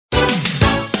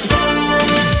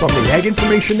From the Ag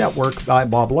Information Network, I'm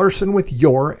Bob Larson with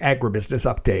your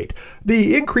Agribusiness Update.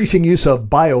 The increasing use of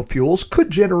biofuels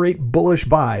could generate bullish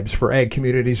vibes for ag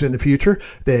communities in the future.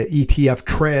 The ETF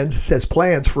Trends says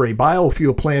plans for a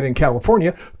biofuel plant in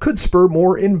California could spur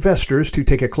more investors to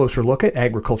take a closer look at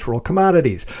agricultural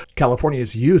commodities.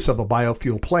 California's use of a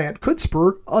biofuel plant could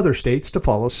spur other states to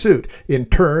follow suit. In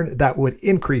turn, that would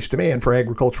increase demand for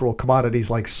agricultural commodities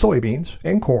like soybeans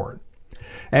and corn.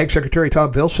 Ag Secretary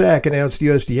Tom Vilsack announced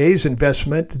USDA's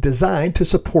investment designed to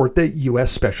support the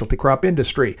U.S. specialty crop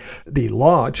industry. The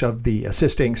launch of the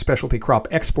Assisting Specialty Crop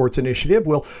Exports initiative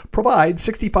will provide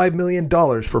 $65 million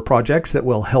for projects that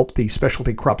will help the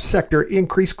specialty crop sector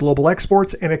increase global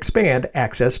exports and expand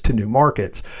access to new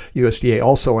markets. USDA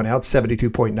also announced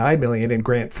 $72.9 million in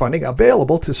grant funding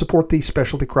available to support the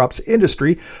specialty crops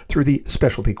industry through the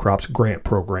Specialty Crops Grant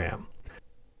Program.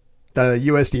 The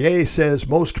USDA says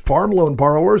most farm loan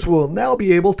borrowers will now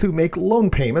be able to make loan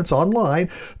payments online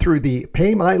through the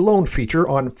Pay My Loan feature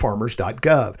on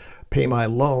farmers.gov. Pay My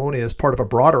Loan is part of a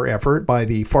broader effort by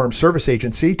the Farm Service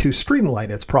Agency to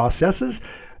streamline its processes,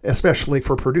 especially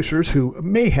for producers who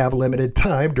may have limited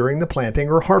time during the planting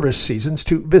or harvest seasons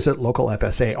to visit local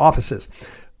FSA offices.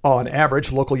 On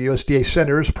average, local USDA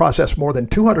centers process more than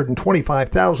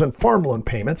 225,000 farm loan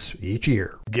payments each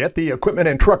year. Get the equipment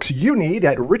and trucks you need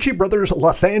at Ritchie Brothers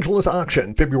Los Angeles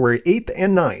Auction, February 8th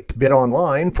and 9th. Bid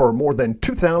online for more than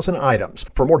 2,000 items.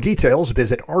 For more details,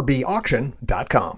 visit rbauction.com.